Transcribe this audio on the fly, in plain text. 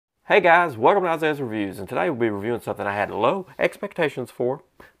Hey guys, welcome to Isaiah's Reviews, and today we'll be reviewing something I had low expectations for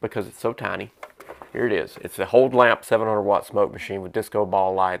because it's so tiny. Here it is. It's the HOLDLAMP 700 watt smoke machine with disco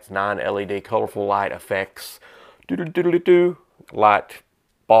ball lights, 9 LED colorful light effects, light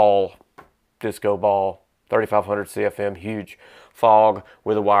ball, disco ball, 3500 CFM, huge fog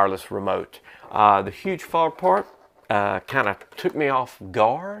with a wireless remote. The huge fog part kind of took me off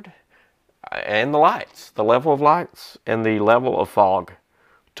guard, and the lights, the level of lights and the level of fog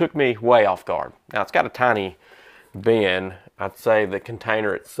took me way off guard. Now it's got a tiny bin. I'd say the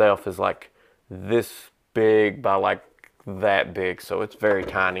container itself is like this big by like that big, so it's very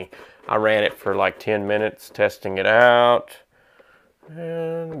tiny. I ran it for like 10 minutes testing it out,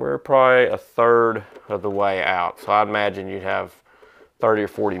 and we're probably a third of the way out. So I'd imagine you'd have 30 or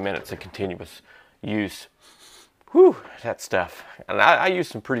 40 minutes of continuous use. Whew, that stuff. And I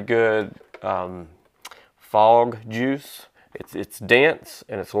used some pretty good fog juice. It's dense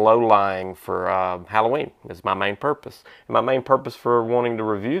and it's low-lying for Halloween. Is my main purpose. And my main purpose for wanting to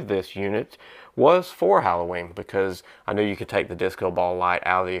review this unit was for Halloween, because I knew you could take the disco ball light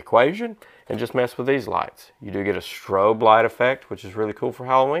out of the equation and just mess with these lights. You do get a strobe light effect, which is really cool for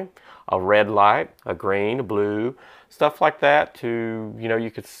Halloween. A red light, a green, a blue, stuff like that to, you know,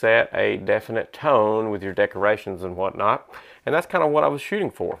 you could set a definite tone with your decorations and whatnot. And that's kind of what I was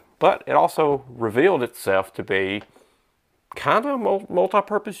shooting for. But it also revealed itself to be kind of a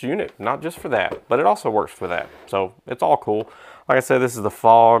multi-purpose unit, not just for that, but it also works for that. So it's all cool. Like I said, this is the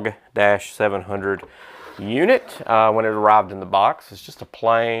Fog-700 unit. When it arrived in the box, it's just a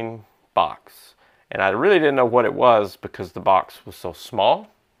plain box. And I really didn't know what it was because the box was so small.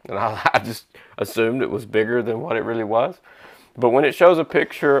 And I just assumed it was bigger than what it really was. But when it shows a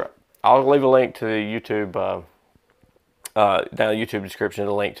picture, I'll leave a link to the YouTube down the YouTube description,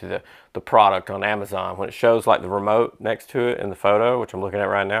 a link to the product on Amazon. When it shows like the remote next to it in the photo, which I'm looking at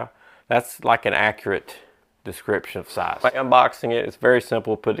right now, that's like an accurate description of size. By unboxing it, it's very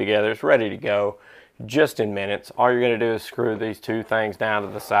simple to put together. It's ready to go just in minutes. All you're going to do is screw these two things down to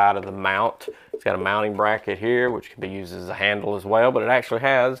the side of the mount. It's got a mounting bracket here, which can be used as a handle as well, but it actually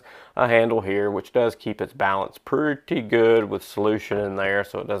has a handle here, which does keep its balance pretty good with solution in there,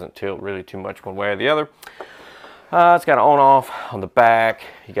 so it doesn't tilt really too much one way or the other. It's got an on-off on the back.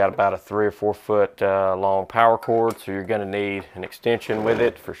 You got about a 3 or 4 foot long power cord, so you're going to need an extension with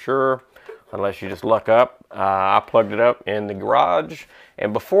it for sure, unless you just luck up. I plugged it up in the garage,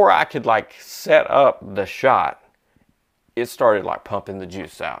 and before I could like set up the shot, it started like pumping the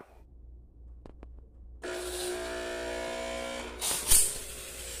juice out.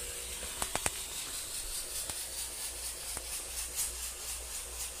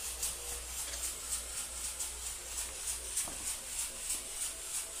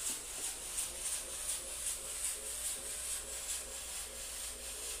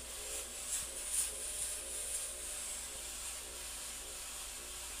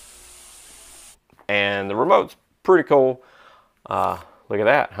 And the remote's pretty cool. Look at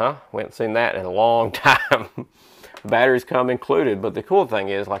that, huh? We haven't seen that in a long time. The batteries come included, but the cool thing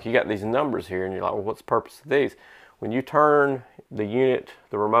is, like, you got these numbers here, and you're like, well, what's the purpose of these? When you turn the unit,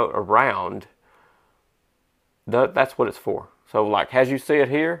 the remote around, that's what it's for. So, like, as you see it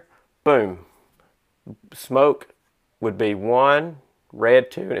here, boom. Smoke would be 1,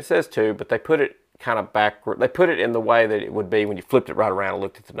 red 2, and it says 2, but they put it kind of backward. They put it in the way that it would be when you flipped it right around and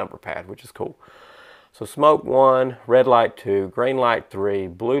looked at the number pad, which is cool. So smoke 1, red light 2, green light 3,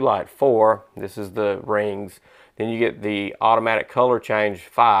 blue light 4. This is the rings. Then you get the automatic color change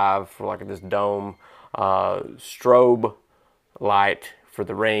 5 for like this dome, strobe light for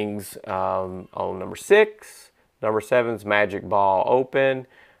the rings on number 6. Number 7's magic ball open,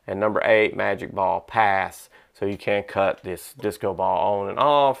 and number 8 magic ball pass. So you can cut this disco ball on and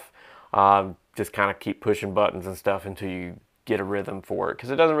off. Just kind of keep pushing buttons and stuff until you get a rhythm for it, because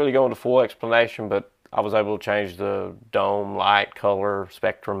it doesn't really go into full explanation, but I was able to change the dome light color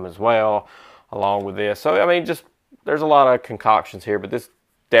spectrum as well along with this. So I mean, just there's a lot of concoctions here, but this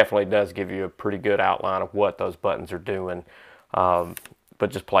definitely does give you a pretty good outline of what those buttons are doing. But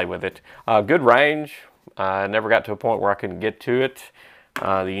just play with it. Good range. I never got to a point where I couldn't get to it.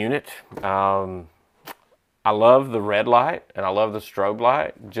 The unit. I love the red light and I love the strobe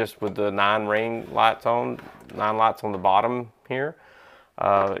light, just with the 9 ring lights on, 9 lights on the bottom here.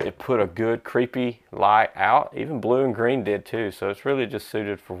 It put a good creepy light out. Even blue and green did too, so it's really just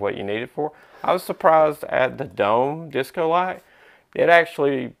suited for what you need it for. I was surprised at the dome disco light. It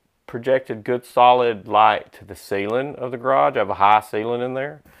actually projected good solid light to the ceiling of the garage. I have a high ceiling in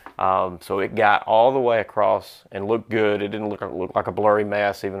there. So it got all the way across and looked good. It didn't look like a blurry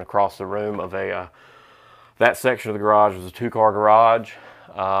mess even across the room of a that section of the garage was a 2-car garage.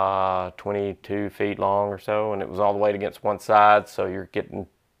 22 feet long or so, and it was all the way against one side. So you're getting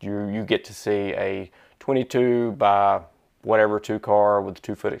you get to see a 22 by whatever 2-car with the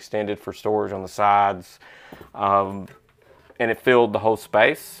 2-foot extended for storage on the sides, and it filled the whole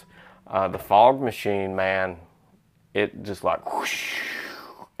space. The fog machine, man, it just like whoosh,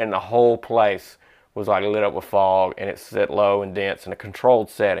 and the whole place was like lit up with fog, and it set low and dense in a controlled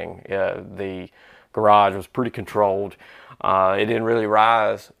setting. The garage was pretty controlled. It didn't really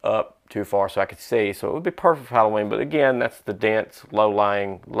rise up too far so I could see, so it would be perfect for Halloween. But again, that's the dense,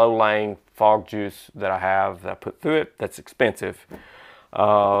 low-laying fog juice that I have that I put through it. That's expensive.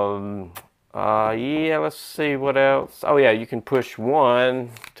 Yeah, let's see what else. Oh yeah, you can push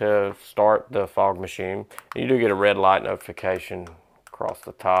 1 to start the fog machine. You do get a red light notification across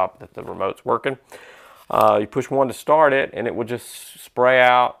the top that the remote's working. You push 1 to start it, and it will just spray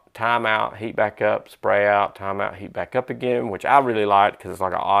out, time out, heat back up, spray out, time out, heat back up again, which I really like because it's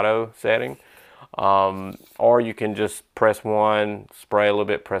like an auto setting. Or you can just press 1, spray a little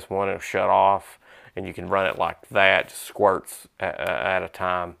bit, press 1, and it'll shut off, and you can run it like that, just squirts at a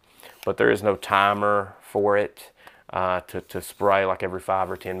time. But there is no timer for it to spray like every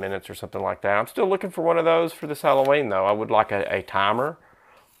 5 or 10 minutes or something like that. I'm still looking for one of those for this Halloween though. I would like a timer.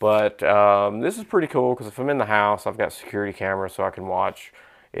 But this is pretty cool because if I'm in the house, I've got security cameras so I can watch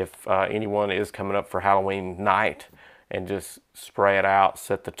if anyone is coming up for Halloween night, and just spray it out,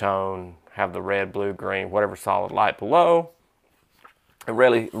 set the tone, have the red, blue, green, whatever solid light below, and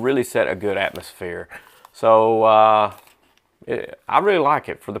really set a good atmosphere. So I really like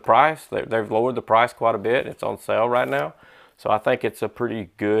it for the price. They've lowered the price quite a bit. It's on sale right now. So I think it's a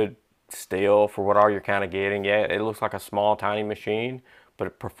pretty good steal for what all you're kind of getting. Yeah, it looks like a small, tiny machine, but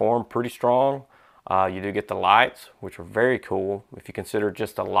it performed pretty strong. You do get the lights, which are very cool. If you consider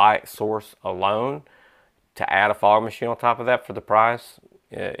just a light source alone, to add a fog machine on top of that for the price,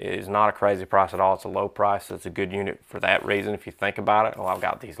 it is not a crazy price at all. It's a low price. It's a good unit for that reason. If you think about it, well, I've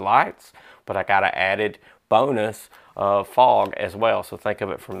got these lights, but I got an added bonus of fog as well. So think of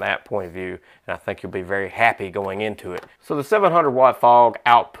it from that point of view, and I think you'll be very happy going into it. So the 700 watt fog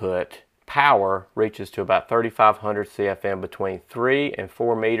output power reaches to about 3,500 CFM between 3 and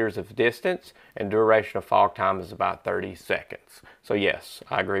 4 meters of distance, and duration of fog time is about 30 seconds. So yes,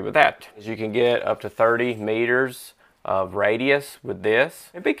 I agree with that. As you can get up to 30 meters of radius with this.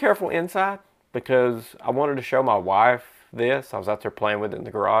 And be careful inside, because I wanted to show my wife this. I was out there playing with it in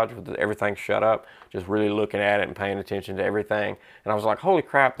the garage with everything shut up, just really looking at it and paying attention to everything. And I was like, holy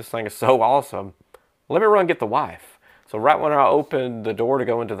crap, this thing is so awesome. Let me run get the wife. So right when I opened the door to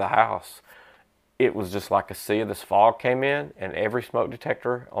go into the house, it was just like a sea of this fog came in, and every smoke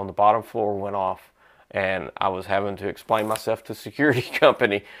detector on the bottom floor went off. And I was having to explain myself to the security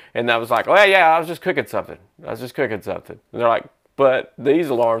company. And I was like, oh yeah, I was just cooking something. I was just cooking something. And they're like, but these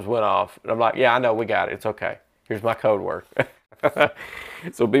alarms went off. And I'm like, yeah, I know, we got it. It's okay. Here's my code word.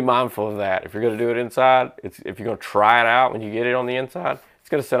 So be mindful of that. If you're going to do it inside, if you're going to try it out when you get it on the inside, it's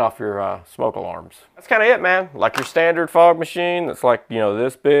going to set off your smoke alarms. That's kind of it, man. Like your standard fog machine that's like, you know,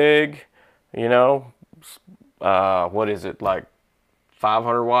 this big, you know, what is it, like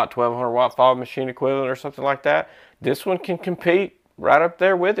 500 watt, 1200 watt fog machine equivalent or something like that. This one can compete right up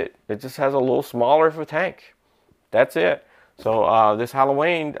there with it. It just has a little smaller of a tank. That's it. So this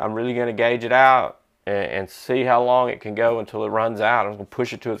Halloween, I'm really going to gauge it out and see how long it can go until it runs out. I'm going to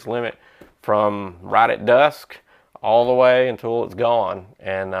push it to its limit from right at dusk all the way until it's gone.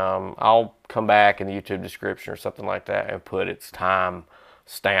 And I'll come back in the YouTube description or something like that and put its time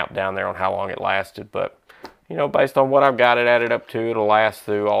stamp down there on how long it lasted. But, you know, based on what I've got it added up to, it'll last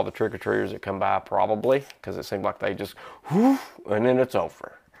through all the trick-or-treaters that come by probably, because it seemed like they just whoosh, and then it's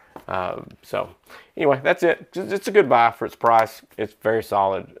over. So anyway, that's it. It's a good buy for its price. It's very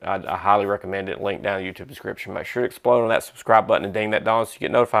solid. I highly recommend it. Link down in the YouTube description. Make sure to explode on that subscribe button and ding that bell so you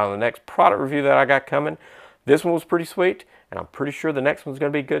get notified on the next product review that I got coming. This one was pretty sweet, and I'm pretty sure the next one's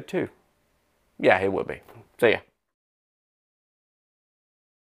going to be good too. Yeah, it will be. See ya.